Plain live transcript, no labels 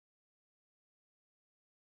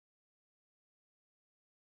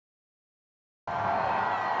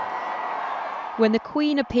When the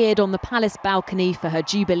Queen appeared on the palace balcony for her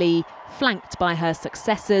Jubilee, flanked by her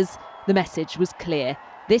successors, the message was clear.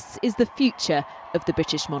 This is the future of the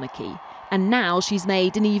British monarchy. And now she's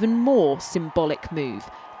made an even more symbolic move,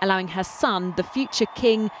 allowing her son, the future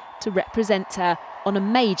king, to represent her on a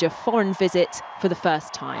major foreign visit for the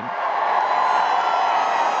first time.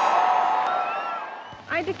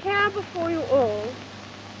 I declare before you all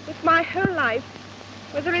that my whole life,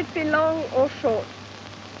 whether it be long or short,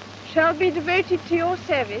 shall be devoted to your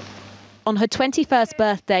service. On her 21st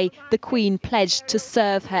birthday, the Queen pledged to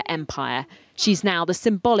serve her empire. She's now the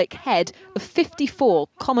symbolic head of 54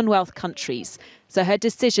 Commonwealth countries, so her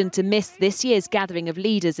decision to miss this year's gathering of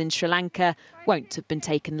leaders in Sri Lanka won't have been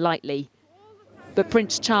taken lightly. But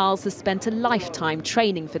Prince Charles has spent a lifetime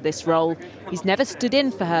training for this role. He's never stood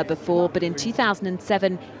in for her before, but in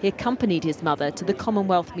 2007 he accompanied his mother to the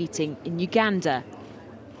Commonwealth meeting in Uganda.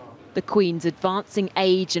 The Queen's advancing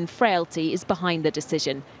age and frailty is behind the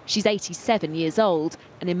decision. She's 87 years old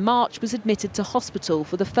and in March was admitted to hospital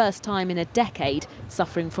for the first time in a decade,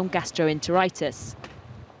 suffering from gastroenteritis.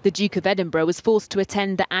 The Duke of Edinburgh was forced to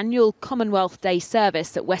attend the annual Commonwealth Day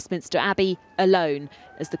service at Westminster Abbey alone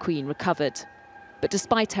as the Queen recovered. But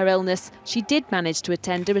despite her illness, she did manage to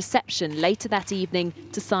attend a reception later that evening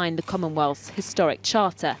to sign the Commonwealth's historic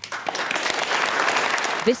charter.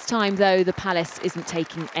 This time, though, the palace isn't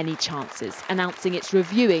taking any chances, announcing it's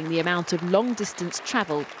reviewing the amount of long-distance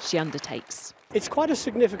travel she undertakes. It's quite a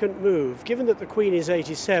significant move. Given that the Queen is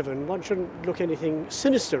 87, one shouldn't look anything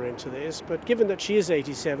sinister into this, but given that she is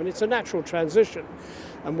 87, it's a natural transition.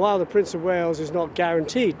 And while the Prince of Wales is not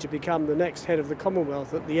guaranteed to become the next head of the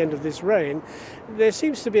Commonwealth at the end of this reign, there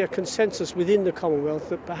seems to be a consensus within the Commonwealth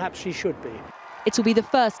that perhaps she should be. It will be the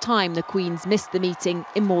first time the Queen's missed the meeting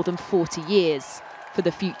in more than 40 years. For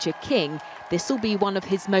the future king, this will be one of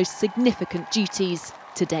his most significant duties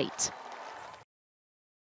to date.